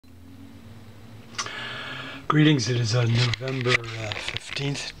Greetings, it is November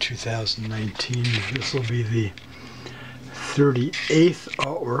 15th, 2019. This will be the 38th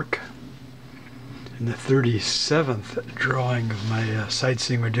artwork and the 37th drawing of my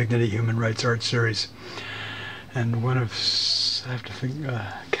Sightseeing with Dignity Human Rights Art Series. And one of, I have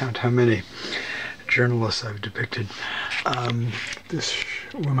to count how many journalists I've depicted. This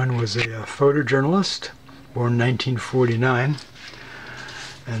woman was a photojournalist, born 1949,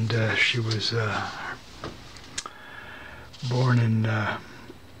 and she was born in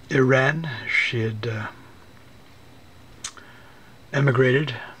Iran. She had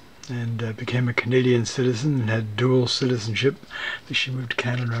emigrated and became a Canadian citizen and had dual citizenship. She moved to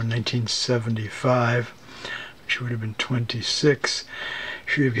Canada around 1975. She would have been 26.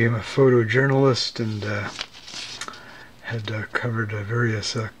 She became a photojournalist and had covered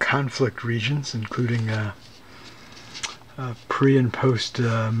various conflict regions, including pre- and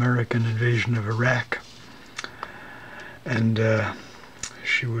post-American invasion of Iraq. And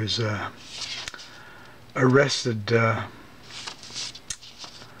she was arrested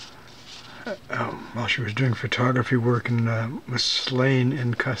while she was doing photography work and was slain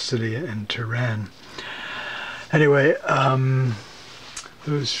in custody in Tehran. Anyway,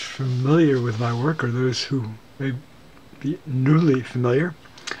 those familiar with my work, or those who may be newly familiar,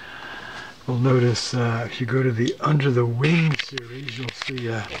 will notice if you go to the Under the Wing series, you'll see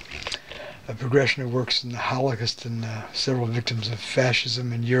a progression of works in the Holocaust and several victims of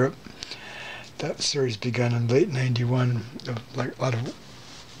fascism in Europe. That series began in late '91, like a lot of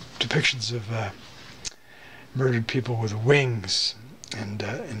depictions of murdered people with wings. And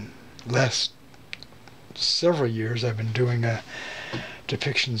in the last several years, I've been doing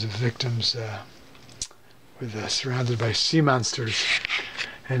depictions of victims surrounded by sea monsters.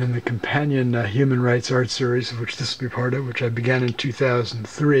 And in the companion Human Rights Art Series, of which this will be part of, which I began in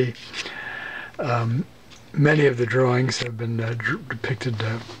 2003, many of the drawings have been depicted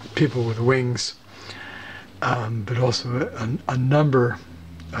people with wings, but also a number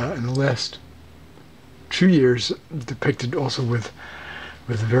in the last 2 years depicted also with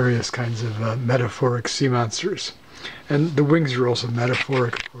various kinds of metaphoric sea monsters. And the wings are also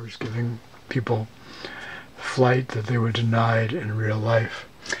metaphoric, of course, giving people flight that they were denied in real life.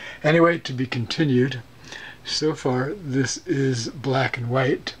 Anyway, to be continued. So far, this is black and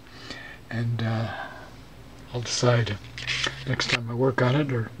white, and I'll decide next time I work on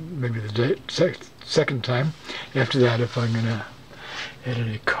it, or maybe the second time after that, if I'm going to add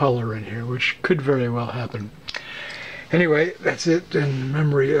any color in here, which could very well happen. Anyway, that's it in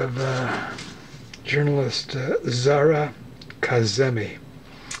memory of journalist Zahra Kazemi.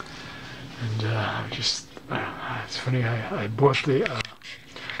 And it's funny, I bought the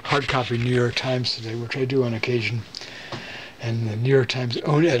hard copy New York Times today, which I do on occasion, and the New York Times'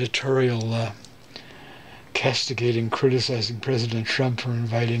 own editorial castigating, criticizing President Trump for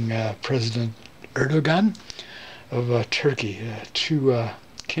inviting President Erdogan of Turkey, two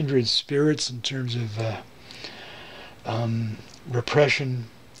kindred spirits in terms of repression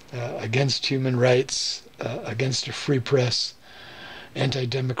against human rights, against a free press,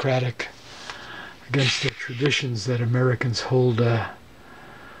 anti-democratic, against the traditions that Americans hold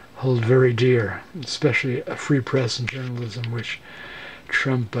very dear, especially a free press and journalism, which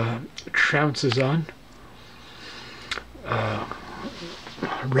Trump trounces on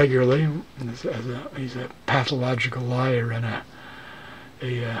regularly. He's a pathological liar and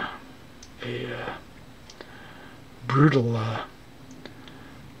a brutal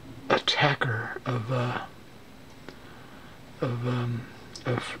attacker of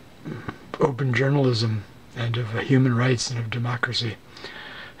open journalism and of human rights and of democracy.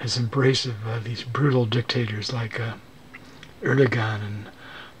 His embrace of these brutal dictators like Erdogan and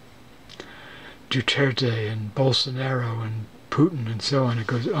Duterte and Bolsonaro and Putin and so on. It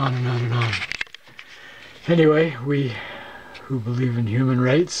goes on and on and on. Anyway, we who believe in human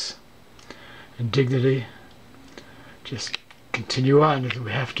rights and dignity just continue on if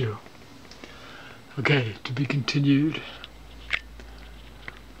we have to. Okay, to be continued.